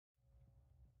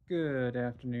Good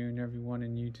afternoon, everyone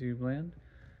in YouTube land.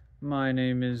 My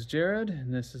name is Jared,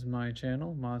 and this is my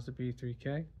channel, Mazda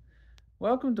B3K.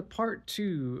 Welcome to part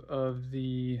 2 of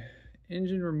the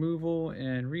engine removal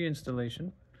and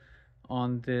reinstallation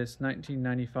on this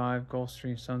 1995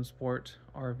 Gulfstream Sunsport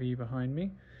RV behind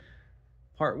me.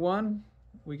 Part 1,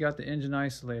 we got the engine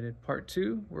isolated. Part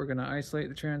 2, we're going to isolate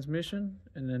the transmission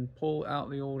and then pull out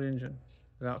the old engine.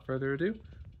 Without further ado,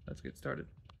 let's get started.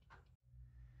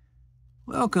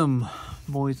 Welcome,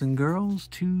 boys and girls,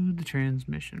 to the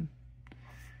transmission.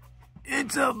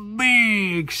 It's a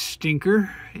big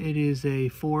stinker. It is a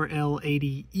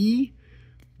 4L80E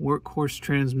workhorse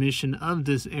transmission of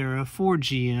this era for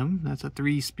GM. That's a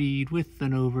 3-speed with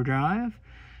an overdrive.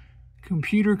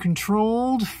 Computer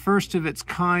controlled, first of its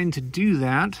kind to do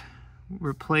that.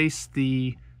 Replaced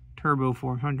the Turbo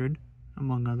 400,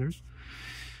 among others.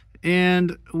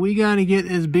 And we got to get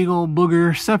this big old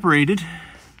booger separated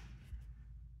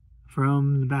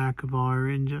from the back of our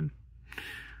engine.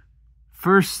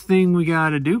 First thing we got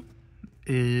to do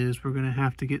is we're going to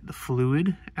have to get the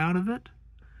fluid out of it.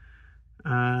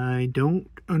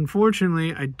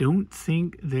 Unfortunately, I don't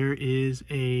think there is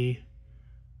a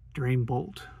drain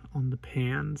bolt on the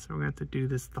pan, so we're going to have to do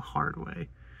this the hard way,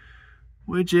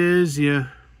 which is you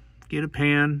get a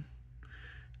pan,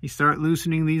 you start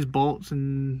loosening these bolts,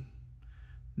 and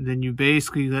then you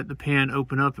basically let the pan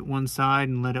open up at one side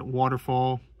and let it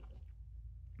waterfall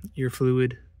your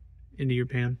fluid into your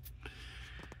pan.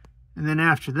 And then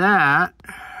after that,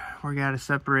 we got to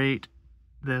separate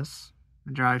the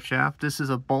drive shaft. This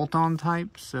is a bolt-on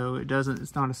type, so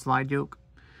it's not a slide yoke.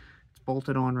 It's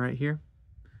bolted on right here,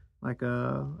 like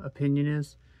a pinion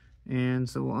is. And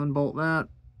so we'll unbolt that,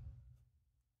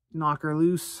 knock her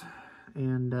loose,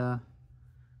 and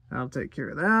that'll take care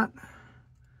of that.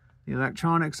 The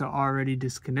electronics are already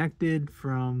disconnected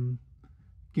from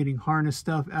getting harness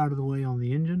stuff out of the way on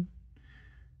the engine.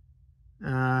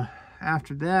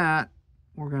 After that,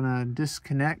 we're gonna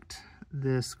disconnect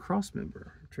this cross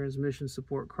member, transmission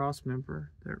support cross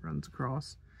member that runs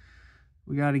across.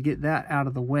 We got to get that out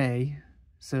of the way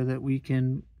so that we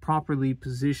can properly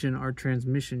position our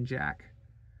transmission jack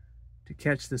to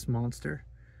catch this monster.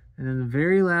 And then the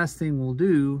very last thing we'll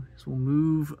do is we'll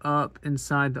move up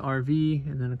inside the RV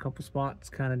and then a couple spots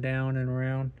kind of down and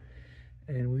around,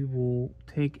 and we will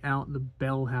take out the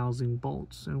bell housing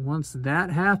bolts. And once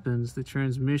that happens, the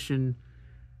transmission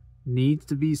needs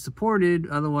to be supported,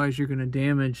 otherwise you're going to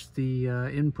damage the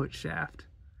input shaft.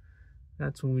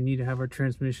 That's when we need to have our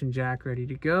transmission jack ready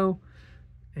to go.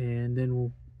 And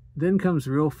then comes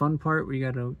the real fun part, where you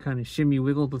got to kind of shimmy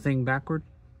wiggle the thing backward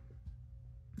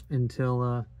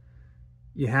until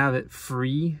you have it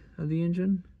free of the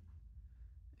engine.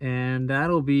 And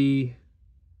that'll be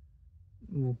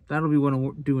what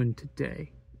I'm doing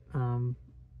today. We're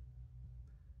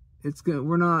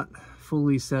not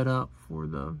fully set up for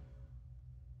the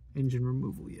engine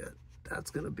removal yet.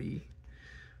 That's gonna be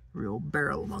real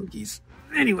barrel monkeys.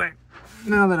 Anyway,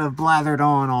 now that I've blathered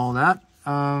on all that,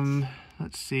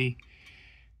 let's see.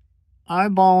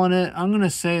 Eyeballing it, I'm gonna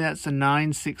say that's a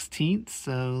 9/16.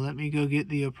 So let me go get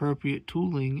the appropriate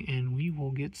tooling and we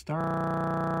will get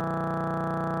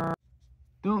started.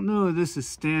 Don't know if this is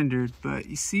standard, but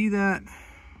you see that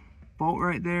bolt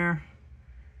right there?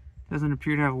 Doesn't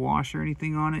appear to have a washer or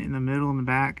anything on it in the middle and the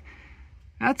back.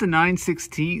 That's a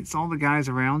 9/16. All the guys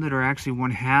around it are actually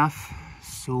 1/2.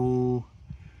 So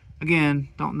again,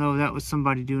 don't know if that was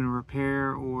somebody doing a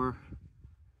repair or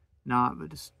not, but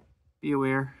just be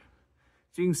aware.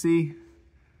 As you can see,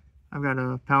 I've got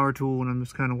a power tool and I'm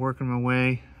just kind of working my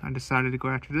way. I decided to go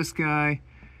after this guy.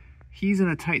 He's in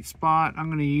a tight spot. I'm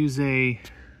gonna use this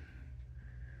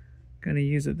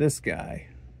guy,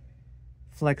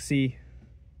 Flexi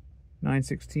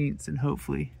 9/16, and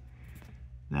hopefully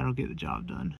that'll get the job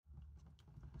done.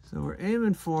 So we're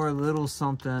aiming for a little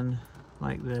something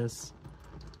like this.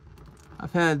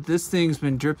 This thing's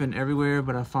been dripping everywhere,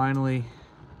 but I finally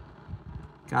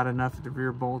got enough of the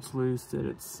rear bolts loose that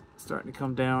it's starting to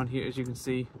come down here. As you can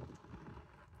see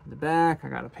in the back, I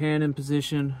got a pan in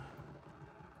position.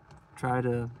 Try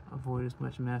to avoid as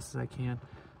much mess as I can.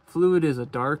 Fluid is a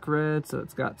dark red, so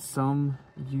it's got some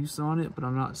use on it, but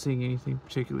I'm not seeing anything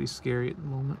particularly scary at the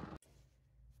moment.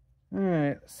 All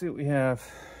right, let's see what we have.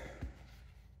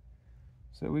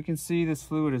 So we can see this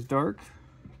fluid is dark.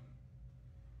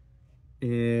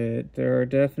 There's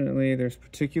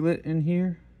particulate in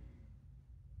here.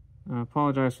 I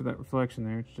apologize for that reflection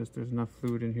there. It's just there's enough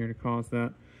fluid in here to cause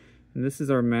that. And this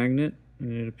is our magnet,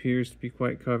 and it appears to be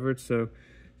quite covered. So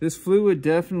this fluid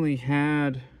definitely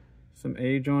had some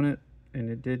age on it, and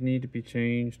it did need to be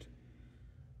changed.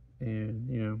 And,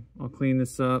 you know, I'll clean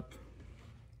this up.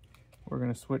 We're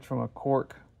going to switch from a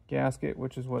cork gasket,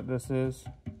 which is what this is,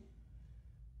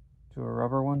 to a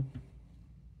rubber one.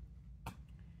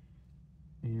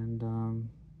 And,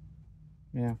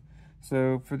 yeah.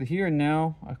 So for the here and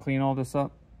now, I clean all this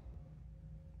up.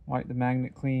 Wipe the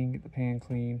magnet clean, get the pan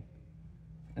clean.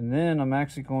 And then I'm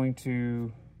actually going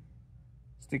to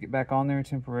stick it back on there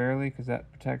temporarily because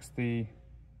that protects the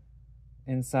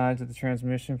insides of the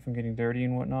transmission from getting dirty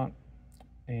and whatnot.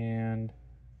 And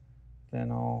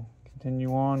then I'll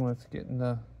continue on with getting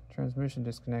the transmission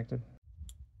disconnected.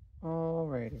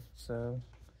 Alrighty, so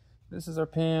this is our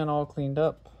pan all cleaned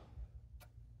up.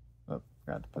 Oh,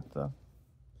 forgot to put the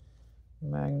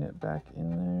magnet back in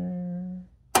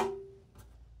there.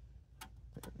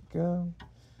 There we go.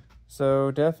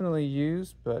 So definitely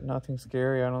used, but nothing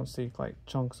scary. I don't see like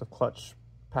chunks of clutch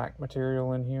pack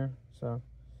material in here. So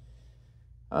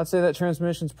I'd say that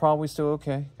transmission's probably still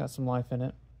okay. Got some life in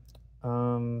it.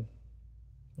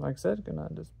 Like I said, gonna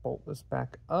just bolt this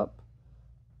back up.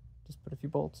 Just put a few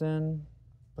bolts in,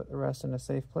 put the rest in a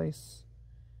safe place,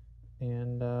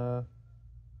 and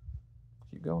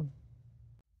keep going.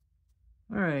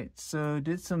 All right, so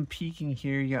did some peeking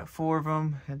here. You got 4 of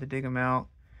them, had to dig them out.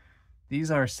 These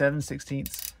are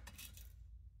 7/16,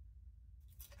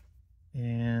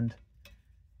 and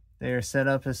they are set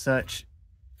up as such.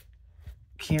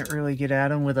 Can't really get at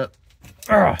them with a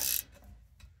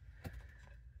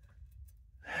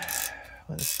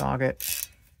socket.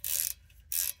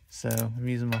 So I'm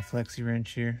using my flexi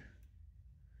wrench here.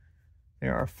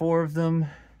 There are 4 of them.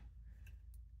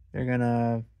 They're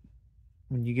gonna,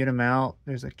 when you get them out,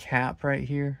 there's a cap right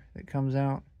here that comes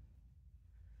out.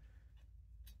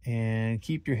 And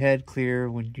keep your head clear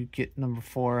when you get number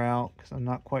 4 out, because I'm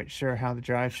not quite sure how the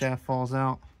drive shaft falls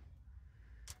out.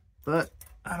 But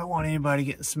I don't want anybody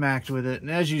getting smacked with it. And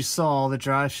as you saw, the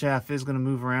drive shaft is going to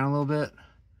move around a little bit.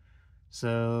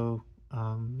 So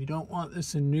you don't want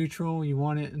this in neutral. You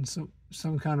want it in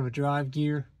some kind of a drive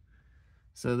gear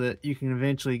so that you can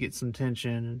eventually get some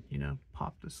tension and, you know,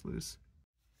 pop this loose.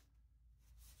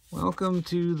 Welcome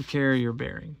to the carrier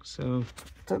bearing. So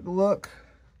took a look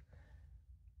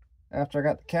after I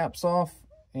got the caps off,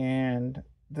 and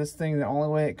this thing, the only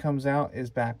way it comes out is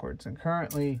backwards, and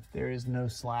currently there is no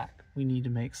slack. We need to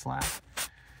make slack.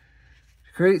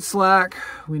 To create slack,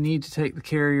 we need to take the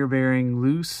carrier bearing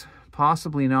loose,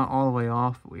 possibly not all the way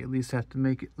off, but we at least have to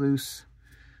make it loose.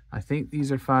 I think these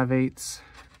are 5/8.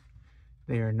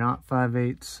 They are not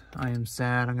 5/8. I am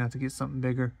sad. I'm gonna have to get something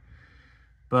bigger.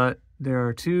 But there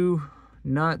are 2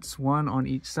 nuts, one on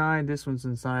each side. This one's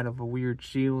inside of a weird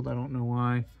shield. I don't know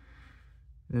why.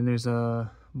 Then there's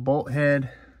a bolt head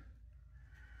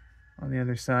on the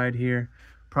other side here.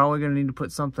 Probably going to need to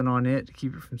put something on it to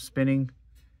keep it from spinning.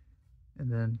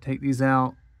 And then take these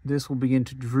out. This will begin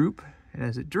to droop. And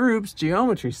as it droops,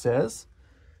 geometry says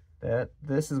that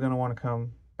this is going to want to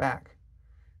come back.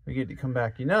 If we get it to come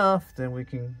back enough, then we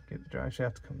can get the drive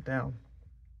shaft to come down.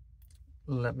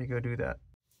 Let me go do that.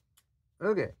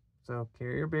 Okay, so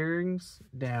carrier bearings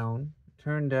down.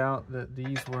 Turned out that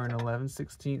these were an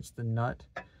 11/16, the nut,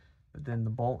 but then the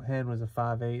bolt head was a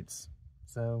 5/8.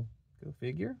 So go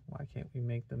figure, why can't we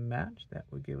make them match? That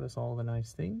would give us all the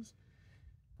nice things.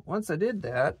 But once I did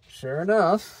that, sure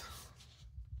enough,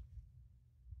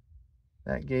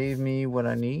 that gave me what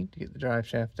I need to get the drive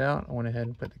shaft out. I went ahead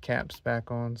and put the caps back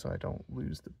on so I don't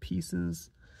lose the pieces.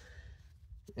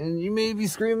 And you may be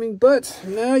screaming, but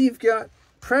now you've got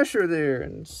pressure there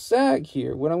and sag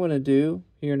here. What I'm going to do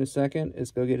here in a second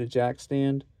is go get a jack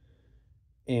stand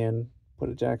and put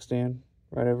a jack stand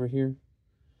right over here,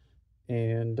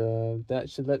 and that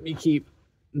should let me keep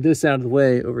this out of the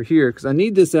way over here, because I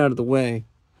need this out of the way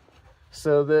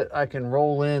so that I can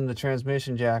roll in the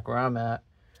transmission jack where I'm at,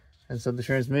 and so the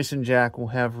transmission jack will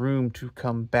have room to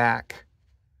come back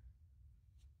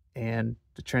and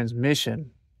the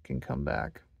transmission can come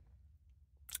back.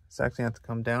 It's actually have to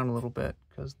come down a little bit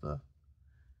because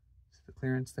see the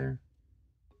clearance there,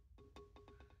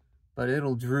 but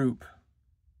it'll droop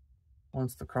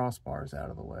once the crossbar is out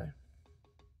of the way.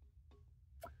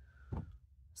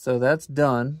 So that's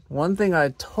done. One thing I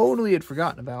totally had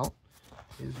forgotten about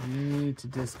is we need to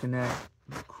disconnect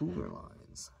the cooler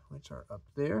lines, which are up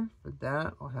there. For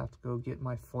that, I'll have to go get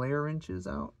my flare wrenches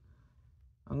out.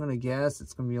 I'm gonna guess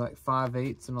it's gonna be like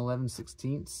 5/8 and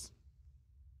 11/16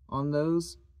 on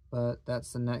those, but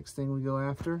that's the next thing we go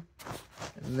after.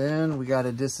 And then we got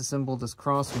to disassemble this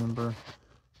cross member,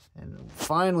 and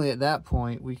finally at that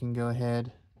point we can go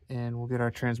ahead and we'll get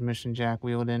our transmission jack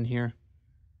wheeled in here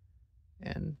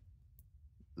and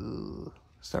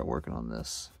start working on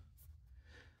this.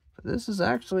 But this is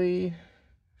actually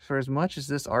for as much as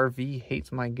this RV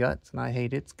hates my guts and I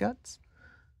hate its guts,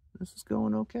 this is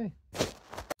going okay.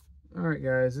 All right,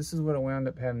 guys, this is what I wound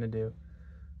up having to do.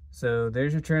 So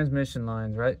there's your transmission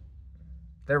lines, right?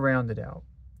 They're rounded out.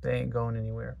 They ain't going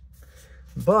anywhere.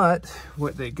 But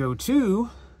what they go to,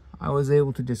 I was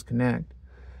able to disconnect.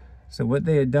 So what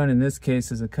they had done in this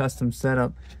case is a custom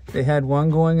setup. They had one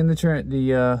going in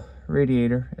the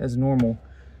radiator as normal,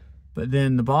 but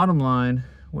then the bottom line,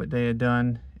 what they had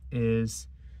done is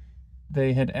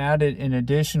they had added an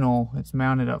additional, it's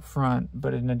mounted up front,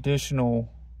 but an additional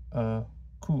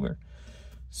cooler.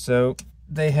 So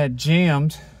they had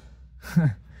jammed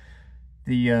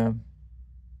the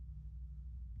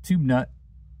tube nut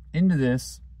into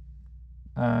this,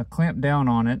 clamped down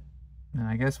on it, and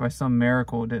I guess by some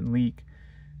miracle it didn't leak,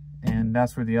 and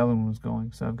that's where the other one was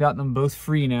going. So I've got them both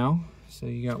free now. So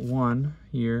you got one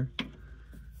here,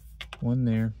 one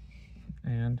there,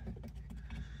 and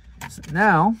so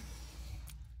now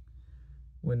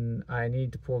when I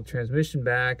need to pull the transmission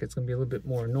back, it's going to be a little bit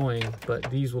more annoying, but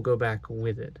these will go back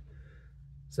with it.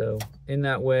 So in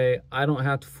that way, I don't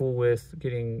have to fool with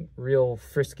getting real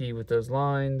frisky with those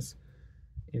lines,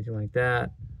 anything like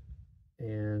that.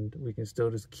 And we can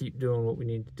still just keep doing what we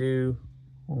need to do.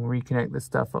 We'll reconnect this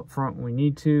stuff up front when we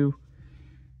need to.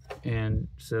 And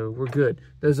so we're good.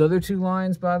 Those other two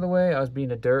lines, by the way, I was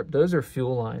being a derp. Those are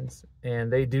fuel lines,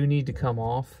 and they do need to come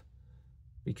off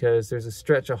because there's a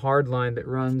stretch of hard line that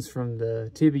runs from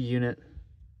the Tibby unit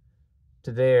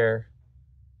to there.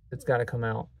 It's got to come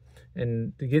out.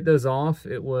 And to get those off,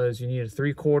 it was, you need a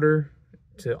 3/4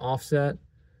 to offset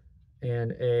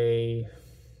and a,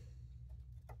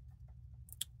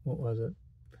 what was it?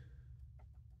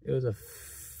 It was a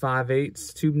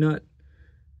 5/8 tube nut.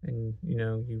 And you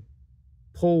know, you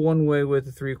pull one way with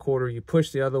the 3/4, you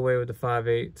push the other way with the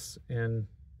 5/8, and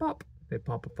pop, they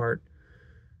pop apart.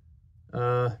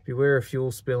 Beware of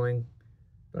fuel spilling.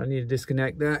 But I need to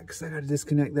disconnect that because I got to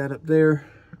disconnect that up there.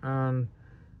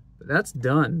 But that's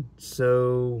done.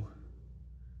 So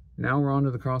now we're on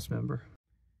to the cross member.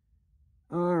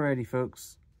 Alrighty,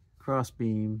 folks. Cross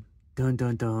beam. Dun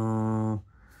dun dun.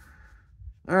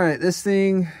 Alright, this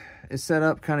thing is set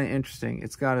up kind of interesting.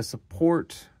 It's got a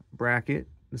support bracket,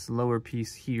 this lower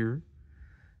piece here,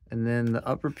 and then the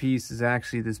upper piece is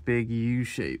actually this big U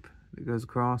shape that goes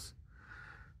across.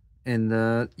 And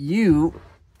the U,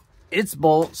 its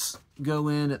bolts go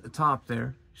in at the top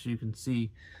there, as you can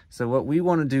see. So what we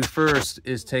want to do first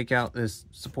is take out this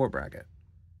support bracket.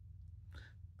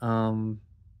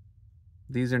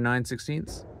 These are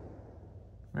 9/16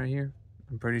 right here.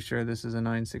 I'm pretty sure this is a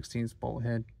 9/16 bolt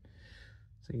head.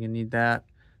 So you need that.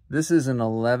 This is an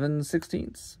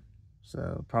 11/16,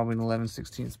 so probably an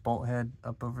 11/16 bolt head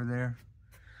up over there.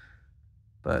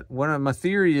 But one of my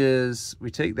theory is we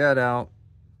take that out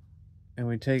and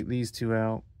we take these two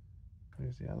out.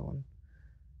 There's the other one.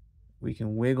 We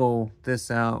can wiggle this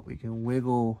out. We can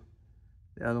wiggle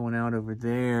the other one out over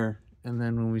there. And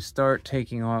then when we start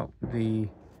taking out the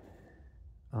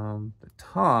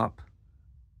top,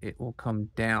 it will come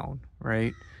down,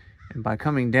 right? And by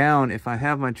coming down, if I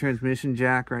have my transmission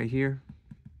jack right here,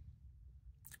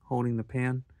 holding the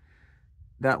pan,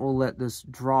 that will let this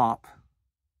drop.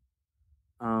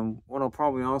 What I'll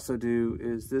probably also do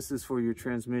is, this is for your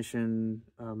transmission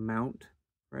mount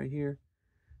right here.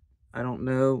 I don't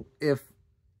know if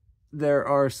there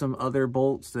are some other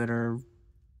bolts that are,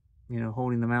 you know,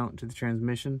 holding the mount to the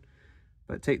transmission,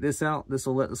 but take this out. This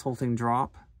will let this whole thing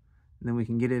drop, and then we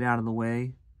can get it out of the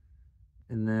way.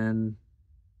 And then,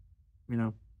 you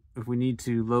know, if we need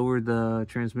to lower the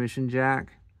transmission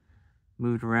jack,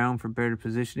 moved around for better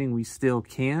positioning, we still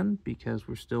can, because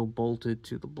we're still bolted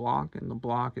to the block, and the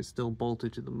block is still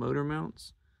bolted to the motor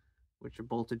mounts, which are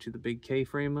bolted to the big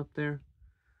K-frame up there.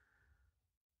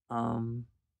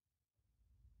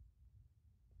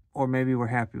 Or maybe we're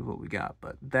happy with what we got,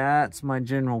 but that's my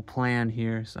general plan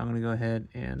here. So I'm going to go ahead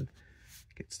and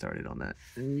get started on that.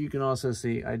 And you can also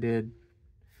see I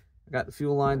got the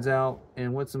fuel lines out,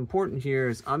 and what's important here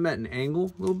is I'm at an angle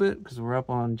a little bit because we're up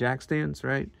on jack stands,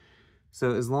 right?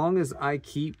 So as long as I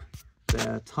keep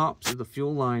the tops of the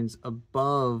fuel lines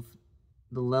above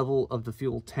the level of the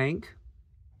fuel tank,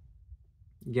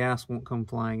 gas won't come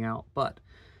flying out. But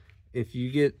if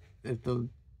the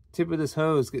tip of this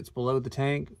hose gets below the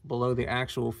tank, below the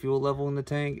actual fuel level in the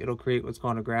tank, it'll create what's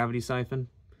called a gravity siphon,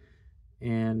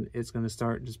 and it's going to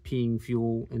start just peeing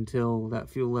fuel until that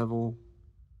fuel level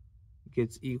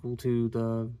gets equal to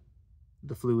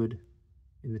the fluid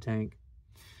in the tank.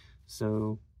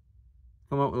 So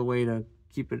come up with a way to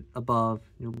keep it above.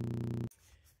 All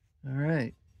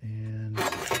right, and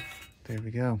there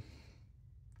we go.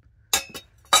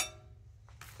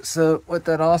 So what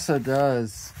that also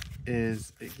does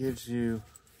is it gives you,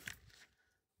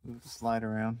 move the slide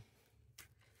around,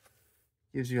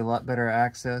 gives you a lot better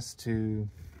access to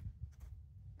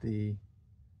the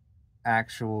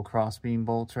actual crossbeam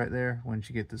bolts right there once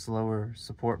you get this lower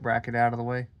support bracket out of the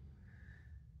way.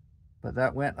 But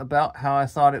that went about how I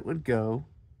thought it would go.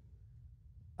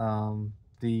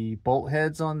 The bolt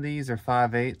heads on these are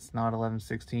 5/8, not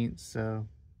 11/16, so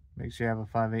make sure you have a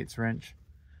 5/8 wrench.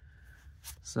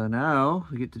 So now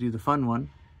we get to do the fun one,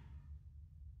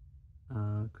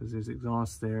 because there's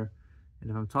exhaust there. And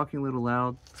if I'm talking a little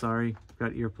loud, sorry, I've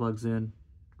got earplugs in.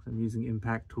 I'm using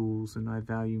impact tools and I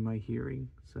value my hearing.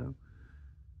 So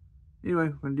anyway,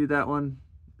 we're gonna do that one,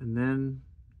 and then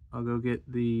I'll go get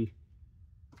the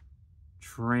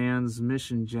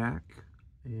transmission jack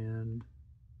and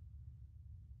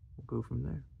we'll go from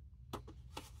there.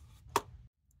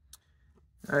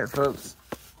 All right, folks,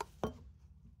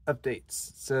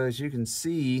 updates. So as you can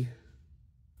see,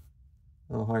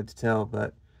 a little hard to tell,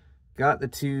 but got the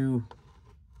two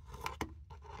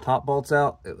top bolts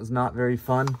out. It was not very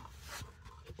fun.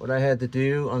 What I had to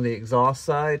do on the exhaust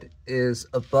side is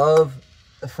above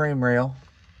the frame rail,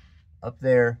 up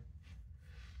there,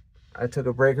 I took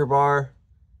a breaker bar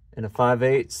and a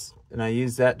 5/8 and I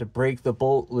used that to break the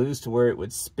bolt loose to where it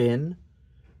would spin,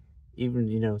 even,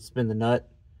 you know, spin the nut.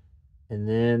 And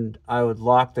then I would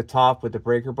lock the top with the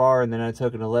breaker bar, and then I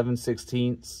took an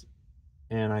 11/16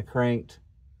 and I cranked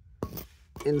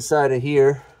inside of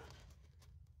here.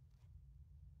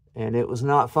 And it was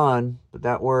not fun, but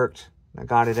that worked. I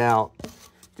got it out.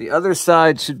 The other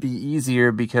side should be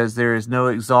easier because there is no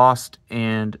exhaust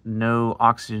and no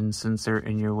oxygen sensor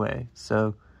in your way.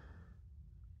 So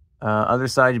other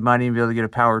side, you might even be able to get a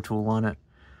power tool on it.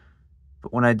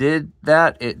 But when I did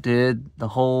that, it did, the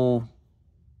whole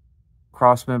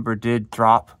cross member did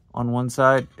drop on one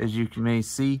side, as you may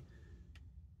see.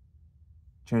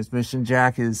 Transmission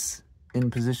jack is in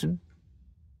position.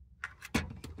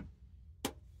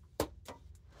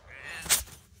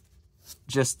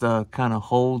 Just to kind of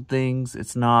hold things.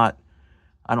 It's not,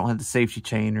 I don't have the safety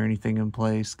chain or anything in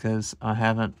place because I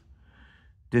haven't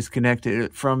disconnected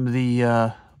it from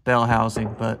the bell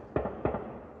housing, but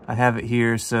I have it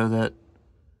here so that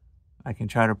I can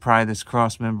try to pry this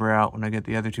cross member out when I get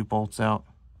the other two bolts out.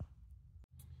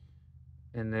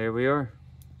 And there we are.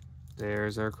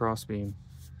 There's our cross beam.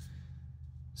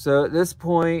 So at this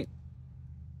point,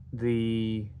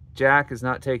 the jack is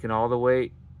not taking all the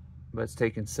weight, but it's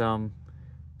taking some.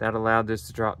 That allowed this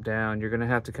to drop down. You're gonna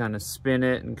have to kind of spin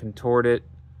it and contort it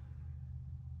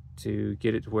to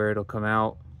get it to where it'll come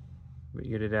out, but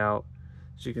get it out.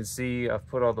 As you can see, I've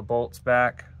put all the bolts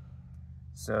back,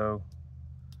 so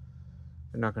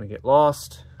they're not gonna get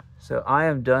lost. So I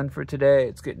am done for today.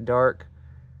 It's getting dark,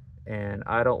 and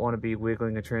I don't wanna be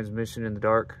wiggling a transmission in the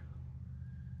dark.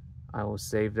 I will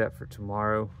save that for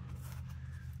tomorrow.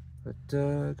 But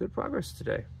good progress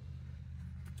today.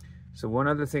 So one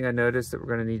other thing I noticed that we're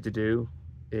going to need to do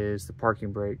is the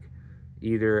parking brake.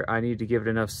 Either I need to give it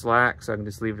enough slack so I can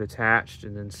just leave it attached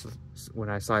and then when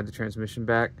I slide the transmission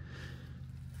back,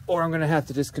 or I'm going to have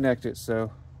to disconnect it.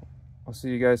 So I'll see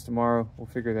you guys tomorrow. We'll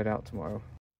figure that out tomorrow.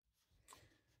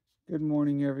 Good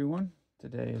morning, everyone.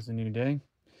 Today is a new day.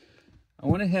 I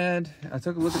went ahead, I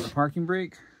took a look at the parking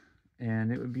brake,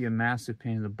 and it would be a massive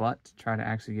pain in the butt to try to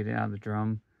actually get it out of the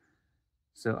drum.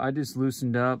 So I just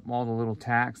loosened up all the little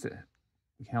tacks that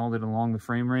held it along the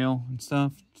frame rail and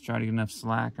stuff to try to get enough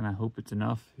slack, and I hope it's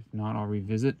enough. If not, I'll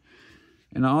revisit.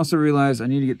 And I also realized I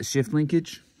need to get the shift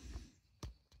linkage.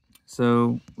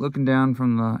 So looking down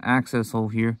from the access hole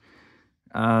here,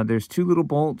 there's two little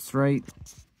bolts right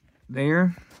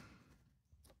there.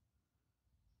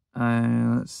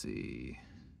 Let's see.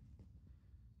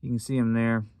 You can see them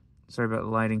there. Sorry about the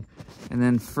lighting. And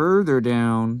then further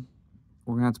down,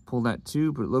 we're gonna have to pull that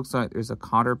too, but it looks like there's a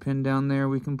cotter pin down there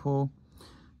we can pull,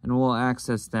 and we'll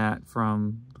access that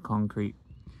from the concrete.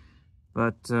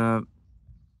 But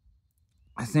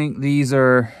I think these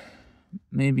are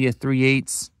maybe a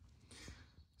 3/8.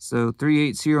 So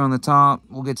 3/8 here on the top.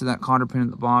 We'll get to that cotter pin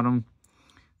at the bottom.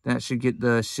 That should get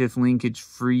the shift linkage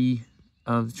free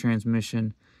of the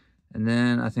transmission. And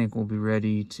then I think we'll be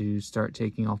ready to start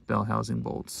taking off bell housing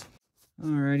bolts.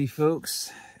 Alrighty,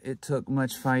 folks. It took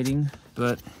much fighting,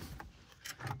 but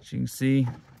as you can see,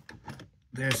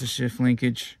 there's the shift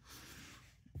linkage.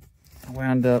 I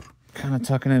wound up kind of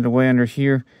tucking it away under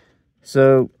here.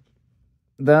 So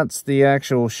that's the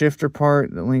actual shifter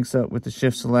part that links up with the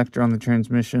shift selector on the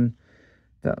transmission.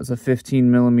 That was a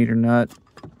 15mm nut.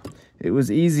 It was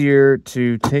easier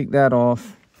to take that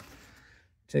off,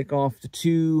 take off the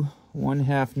two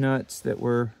 1/2 nuts that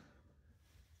were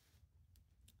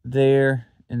there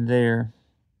and there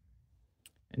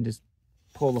and just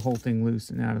pull the whole thing loose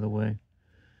and out of the way.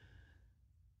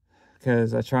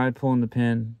 Because I tried pulling the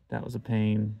pin, that was a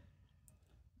pain.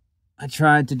 I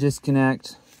tried to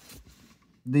disconnect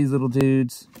these little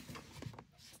dudes,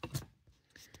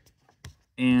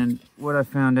 and what I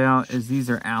found out is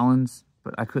these are Allens,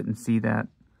 but I couldn't see that.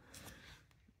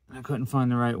 I couldn't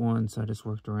find the right one, so I just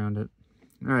worked around it.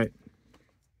 All right.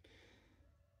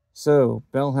 So,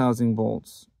 bell housing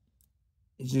bolts.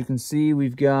 As you can see,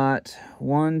 we've got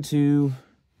 1, 2,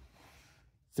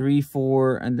 3,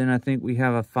 4, and then I think we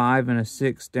have a 5 and a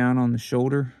 6 down on the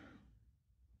shoulder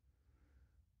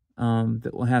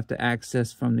that we'll have to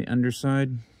access from the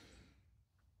underside.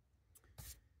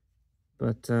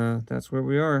 But that's where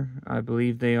we are. I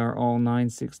believe they are all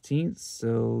 9/16,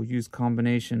 so use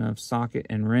combination of socket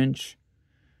and wrench.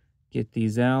 Get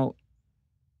these out.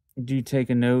 Do take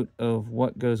a note of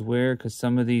what goes where, because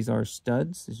some of these are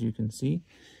studs, as you can see.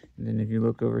 And then if you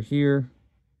look over here,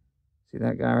 see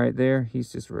that guy right there?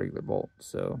 He's just a regular bolt,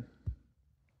 so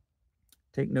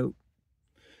take note.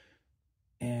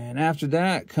 And after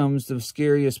that comes the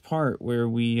scariest part, where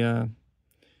we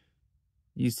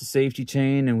use the safety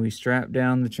chain and we strap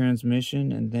down the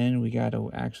transmission, and then we got to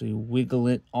actually wiggle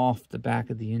it off the back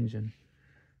of the engine,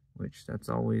 which that's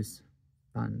always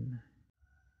fun.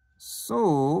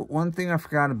 So, one thing I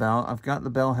forgot about, I've got the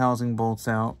bell housing bolts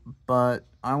out, but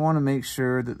I want to make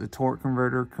sure that the torque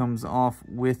converter comes off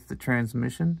with the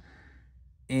transmission.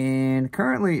 And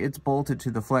currently it's bolted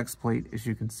to the flex plate, as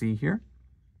you can see here.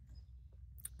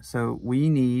 So we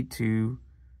need to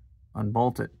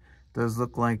unbolt it. It does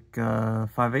look like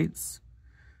 5/8.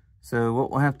 So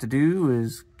what we'll have to do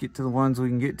is get to the ones we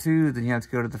can get to, then you have to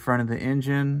go to the front of the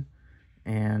engine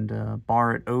and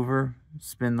bar it over,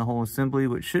 spin the whole assembly,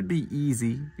 which should be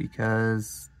easy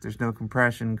because there's no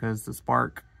compression because the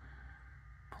spark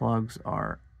plugs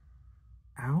are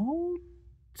out.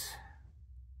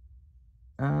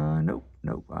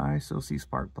 Nope, I still see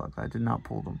spark plugs. I did not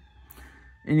pull them.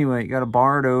 Anyway, you got to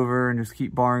bar it over and just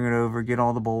keep barring it over, get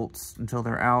all the bolts until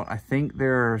they're out. I think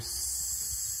there are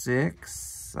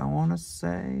 6, I want to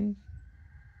say.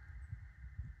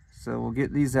 So we'll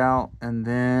get these out, and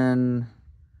then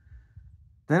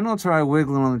I'll try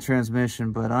wiggling on the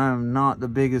transmission, but I'm not the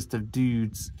biggest of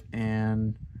dudes,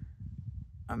 and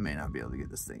I may not be able to get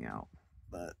this thing out,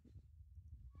 but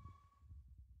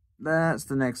that's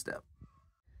the next step.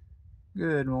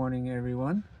 Good morning,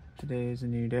 everyone. Today is a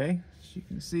new day. As you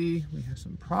can see, we have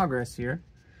some progress here.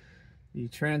 The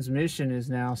transmission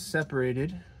is now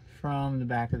separated from the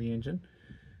back of the engine.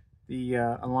 The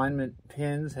alignment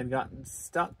pins had gotten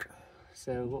stuck,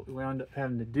 so what we wound up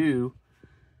having to do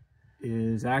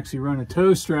is actually run a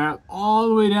tow strap all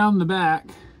the way down the back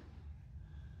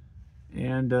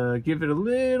and give it a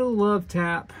little love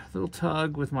tap, a little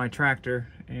tug with my tractor,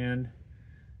 and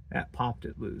that popped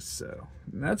it loose. So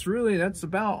that's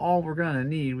about all we're gonna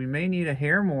need. We may need a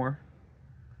hair more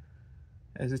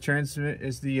as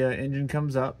the engine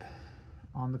comes up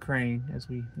on the crane as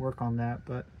we work on that,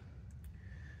 but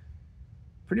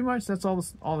pretty much that's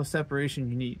all the separation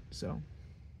you need. So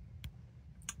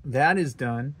that is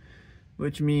done,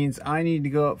 which means I need to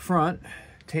go up front,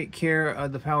 take care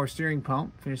of the power steering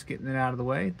pump, finish getting it out of the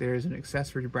way. There's an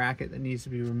accessory bracket that needs to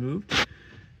be removed,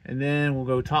 and then we'll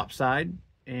go topside,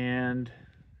 and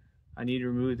I need to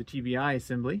remove the TBI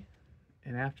assembly,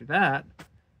 and after that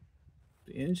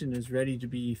the engine is ready to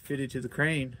be fitted to the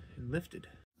crane and lifted.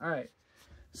 All right,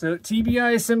 so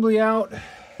TBI assembly out.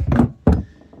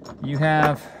 You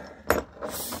have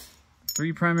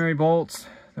 3 primary bolts.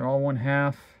 They're all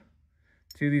 1/2.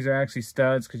 2 of these are actually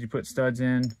studs because you put studs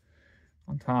in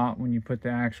on top when you put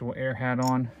the actual air hat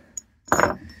on.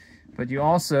 But you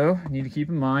also need to keep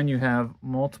in mind you have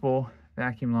multiple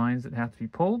vacuum lines that have to be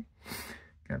pulled.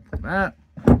 Gotta pull that.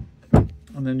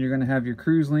 And then you're gonna have your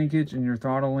cruise linkage and your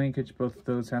throttle linkage. Both of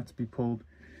those have to be pulled.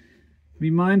 Be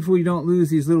mindful you don't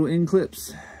lose these little end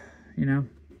clips, you know.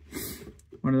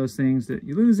 One of those things that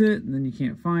you lose it and then you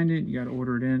can't find it. You got to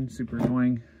order it in. Super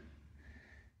annoying.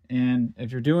 And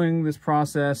if you're doing this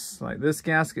process, like this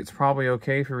gasket's probably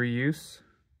okay for reuse,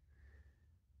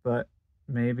 but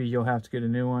maybe you'll have to get a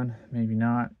new one. Maybe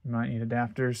not. You might need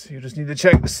adapters. You just need to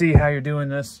check to see how you're doing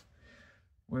this,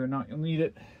 whether or not you'll need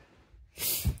it.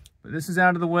 But this is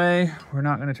out of the way. We're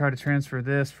not going to try to transfer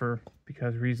this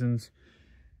because reasons.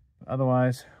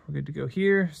 Otherwise, we're good to go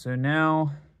here. So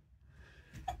now,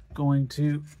 going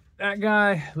to that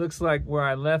guy. Looks like where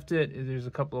I left it, there's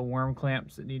a couple of worm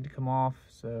clamps that need to come off.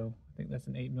 So I think that's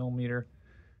an 8mm.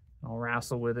 I'll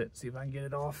wrestle with it, see if I can get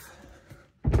it off.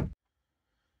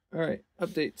 All right,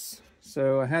 updates.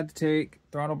 So I had to take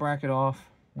throttle bracket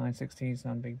off 9/16,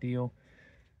 not a big deal.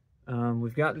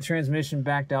 We've got the transmission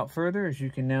backed out further. As you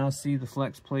can now see, the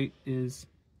flex plate is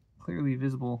clearly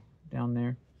visible down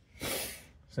there.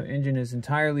 So engine is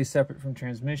entirely separate from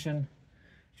transmission.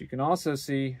 As you can also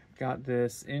see, got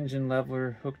this engine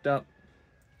leveler hooked up.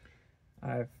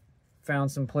 I've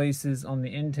found some places on the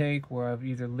intake where I've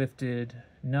either lifted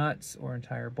nuts or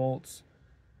entire bolts.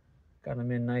 Got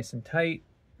them in nice and tight.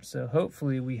 So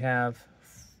hopefully we have,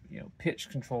 pitch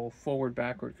control, forward,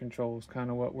 backward control is kind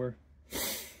of what we're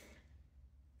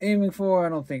aiming for. I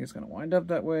don't think it's going to wind up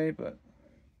that way, but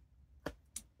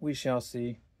we shall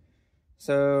see.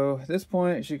 So at this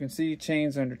point, as you can see,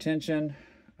 chains are under tension.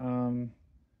 I'm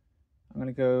going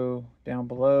to go down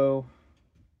below,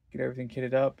 get everything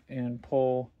kitted up, and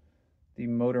pull the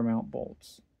motor mount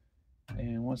bolts.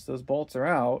 And once those bolts are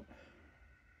out,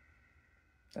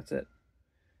 that's it.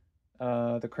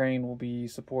 The crane will be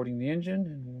supporting the engine,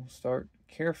 and we'll start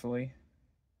carefully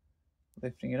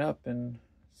lifting it up and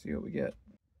see what we get.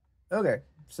 Okay,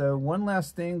 so one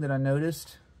last thing that I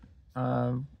noticed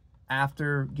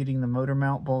after getting the motor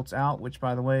mount bolts out, which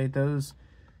by the way,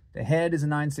 the head is a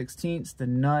 9/16, the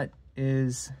nut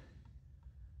is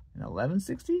an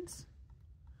 11/16,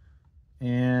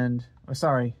 and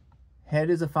head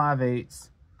is a 5/8,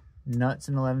 nuts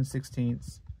an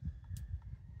 11/16,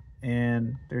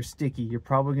 and they're sticky. You're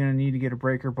probably going to need to get a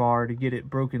breaker bar to get it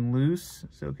broken loose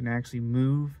so it can actually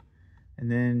move, and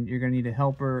then you're going to need a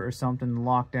helper or something to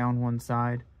lock down one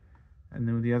side, and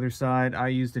then with the other side I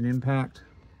used an impact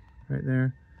right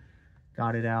there,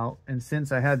 got it out. And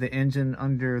since I had the engine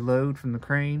under load from the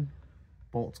crane,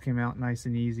 bolts came out nice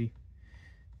and easy.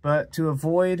 But to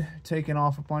avoid taking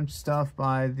off a bunch of stuff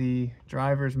by the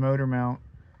driver's motor mount,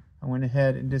 I went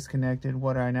ahead and disconnected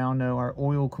what I now know are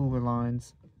oil cooler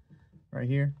lines right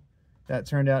here. That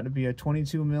turned out to be a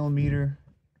 22mm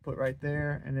put right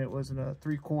there, and it was a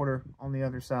 3/4 on the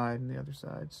other side, and the other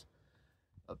side's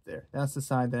up there. That's the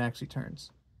side that actually turns.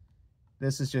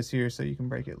 This is just here so you can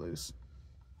break it loose.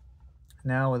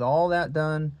 Now with all that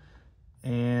done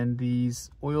and these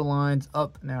oil lines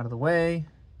up and out of the way,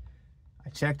 I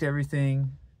checked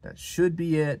everything. That should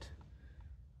be it.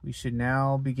 We should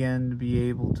now begin to be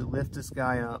able to lift this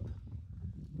guy up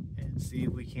and see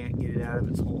if we can't get it out of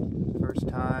its hole. First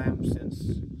time since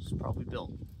it's probably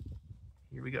built.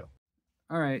 Here we go.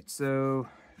 All right, so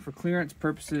for clearance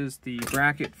purposes, the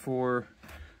bracket for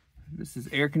this is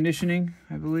air conditioning,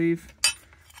 I believe.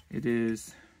 It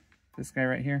is this guy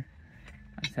right here.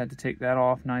 I just had to take that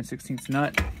off, 9/16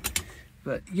 nut.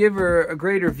 But give her a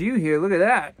greater view here, look at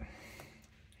that.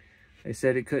 They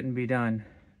said it couldn't be done.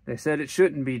 They said it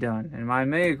shouldn't be done. And I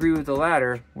may agree with the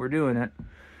latter, we're doing it.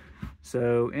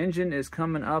 So engine is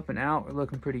coming up and out, we're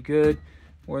looking pretty good.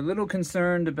 We're a little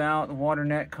concerned about the water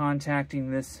net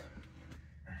contacting this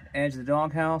edge of the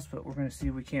doghouse, but we're gonna see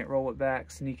if we can't roll it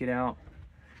back, sneak it out.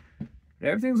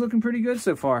 Everything's looking pretty good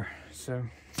so far. So,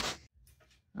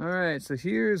 all right, so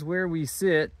here's where we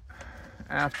sit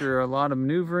after a lot of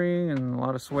maneuvering and a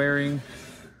lot of swearing,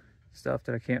 stuff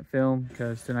that I can't film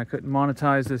because then I couldn't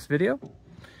monetize this video.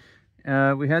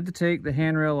 We had to take the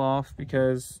handrail off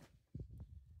because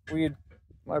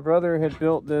my brother had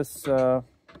built this,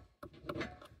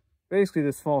 basically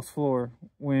this false floor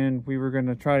when we were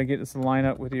gonna try to get this to line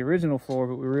up with the original floor,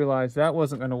 but we realized that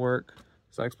wasn't gonna work.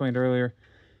 So I explained earlier,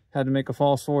 had to make a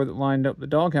false floor that lined up the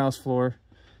doghouse floor.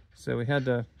 So we had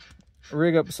to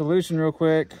rig up a solution real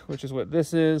quick, which is what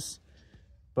this is.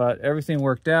 But everything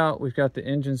worked out. We've got the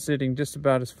engine sitting just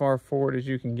about as far forward as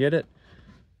you can get it.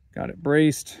 Got it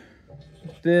braced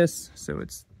with this, so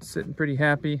it's sitting pretty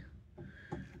happy.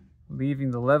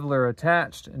 Leaving the leveler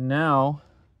attached, and now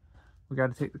we got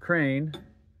to take the crane,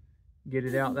 get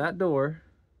it out that door,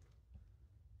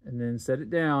 and then set it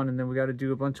down, and then we got to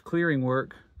do a bunch of clearing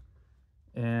work.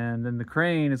 And then the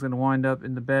crane is going to wind up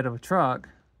in the bed of a truck,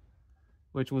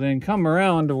 which will then come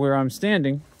around to where I'm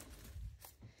standing.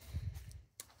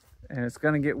 And it's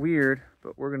going to get weird,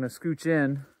 but we're going to scooch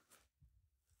in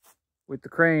with the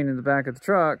crane in the back of the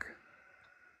truck.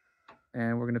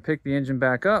 And we're going to pick the engine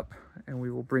back up, and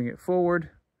we will bring it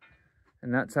forward.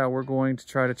 And that's how we're going to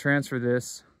try to transfer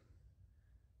this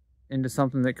into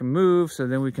something that can move, so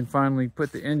then we can finally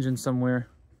put the engine somewhere.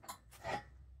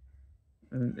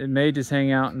 And it may just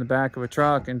hang out in the back of a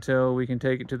truck until we can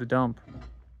take it to the dump.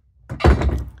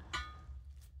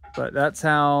 But that's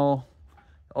how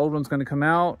the old one's going to come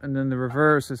out, and then the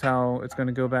reverse is how it's going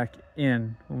to go back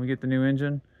in when we get the new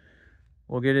engine.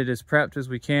 We'll get it as prepped as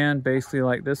we can, basically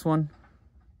like this one.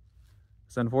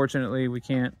 So unfortunately we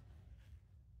can't,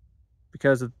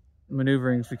 because of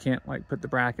maneuverings, we can't like put the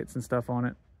brackets and stuff on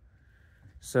it.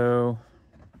 So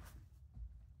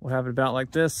we'll have it about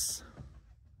like this,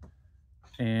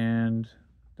 and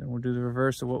then we'll do the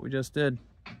reverse of what we just did.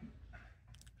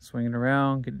 Swing it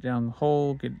around, get it down the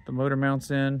hole, get the motor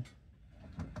mounts in,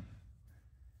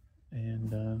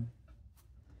 and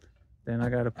then I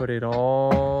got to put it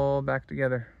all back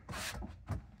together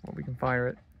before we can fire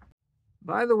it.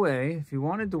 By the way, if you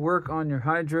wanted to work on your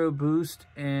hydro boost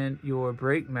and your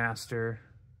brake master,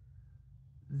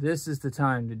 this is the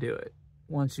time to do it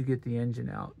once you get the engine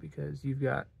out, because you've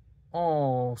got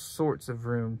all sorts of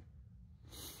room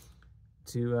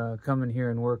to come in here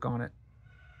and work on it.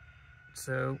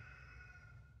 So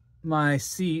my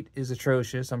seat is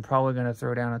atrocious. I'm probably going to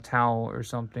throw down a towel or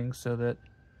something so that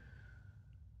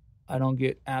I don't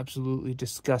get absolutely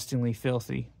disgustingly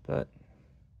filthy. But,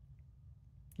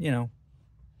 you know,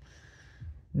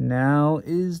 now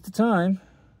is the time.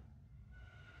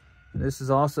 This is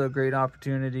also a great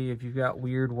opportunity if you've got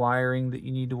weird wiring that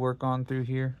you need to work on through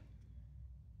here.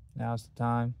 Now's the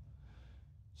time.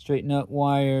 Straighten up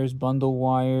wires, bundle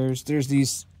wires. There's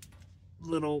these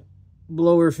little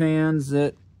blower fans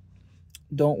that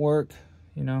don't work,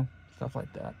 you know, stuff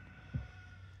like that.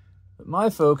 But my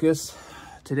focus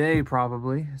today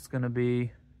probably is going to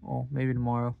be, well, maybe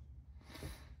tomorrow,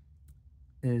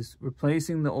 is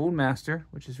replacing the old master,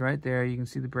 which is right there. You can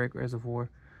see the brake reservoir,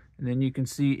 and then you can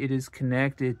see it is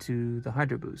connected to the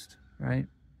hydro boost, right?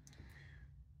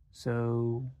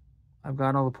 So I've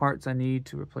got all the parts I need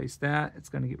to replace that. It's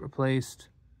going to get replaced,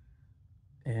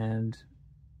 and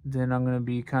then I'm going to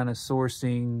be kind of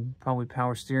sourcing probably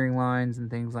power steering lines and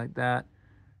things like that.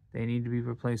 They need to be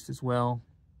replaced as well.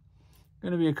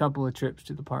 Going to be a couple of trips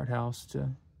to the part house to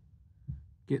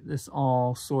get this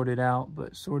all sorted out,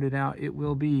 but sorted out it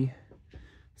will be,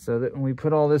 so that when we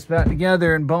put all this back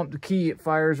together and bump the key, it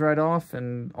fires right off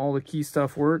and all the key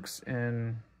stuff works,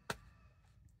 and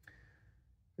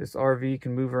this RV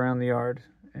can move around the yard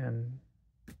and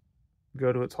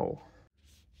go to its hole.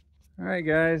 All right,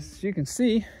 guys, as you can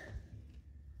see,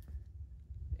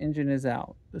 engine is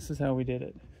out. This is how we did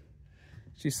it.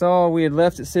 As you saw, we had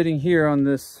left it sitting here on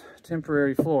this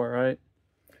temporary floor, right?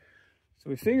 So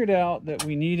we figured out that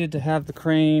we needed to have the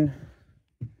crane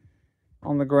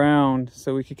on the ground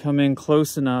so we could come in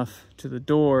close enough to the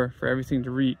door for everything to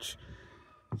reach.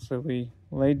 So we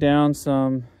laid down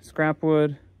some scrap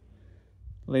wood,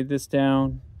 laid this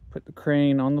down, put the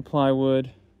crane on the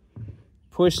plywood,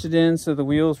 pushed it in so the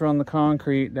wheels were on the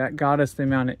concrete. That got us the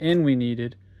amount of end we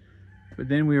needed. But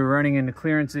then we were running into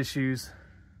clearance issues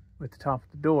with the top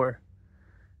of the door.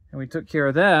 And we took care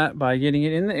of that by getting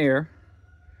it in the air.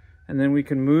 And then we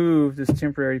can move this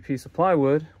temporary piece of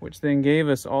plywood, which then gave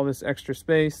us all this extra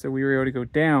space so we were able to go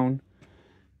down,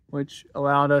 which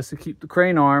allowed us to keep the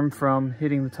crane arm from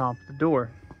hitting the top of the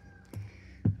door.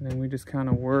 And then we just kind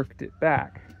of worked it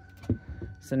back.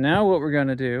 So now what we're going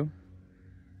to do,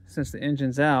 since the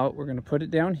engine's out, we're going to put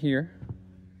it down here.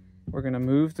 We're going to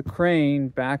move the crane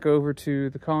back over to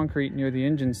the concrete near the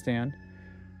engine stand.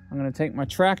 I'm going to take my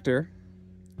tractor,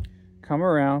 come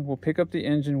around, we'll pick up the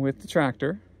engine with the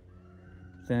tractor,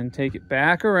 then take it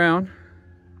back around,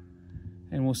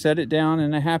 and we'll set it down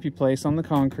in a happy place on the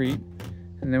concrete.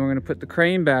 And then we're going to put the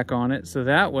crane back on it, so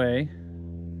that way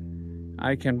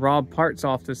I can rob parts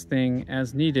off this thing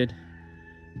as needed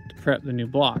to prep the new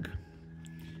block.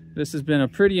 This has been a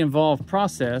pretty involved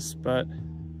process, but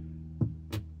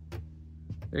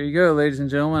there you go, ladies and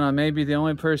gentlemen. I may be the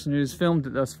only person who's filmed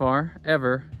it thus far,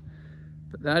 ever.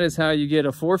 But that is how you get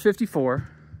a 454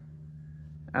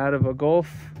 out of a Gulfstream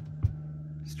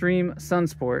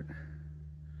Sunsport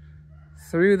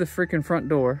through the freaking front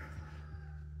door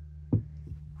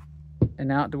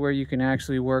and out to where you can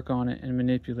actually work on it and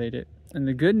manipulate it. And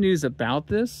the good news about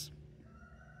this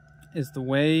is the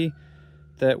way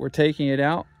that we're taking it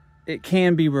out, it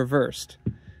can be reversed.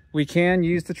 We can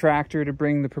use the tractor to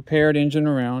bring the prepared engine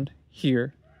around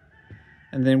here,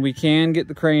 and then we can get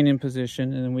the crane in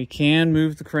position, and then we can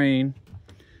move the crane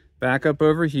back up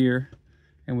over here,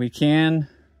 and we can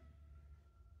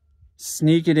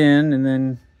sneak it in, and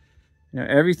then, you know,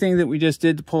 everything that we just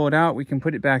did to pull it out, we can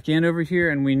put it back in over here.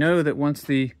 And we know that once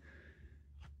the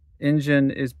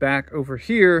engine is back over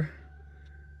here,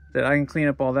 that I can clean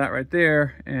up all that right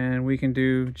there, and we can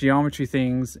do geometry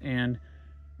things, and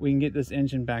we can get this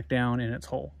engine back down in its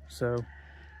hole. So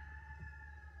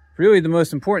really the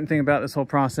most important thing about this whole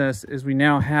process is we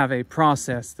now have a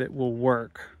process that will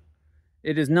work.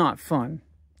 It is not fun,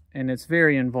 and it's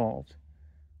very involved,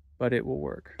 but it will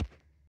work.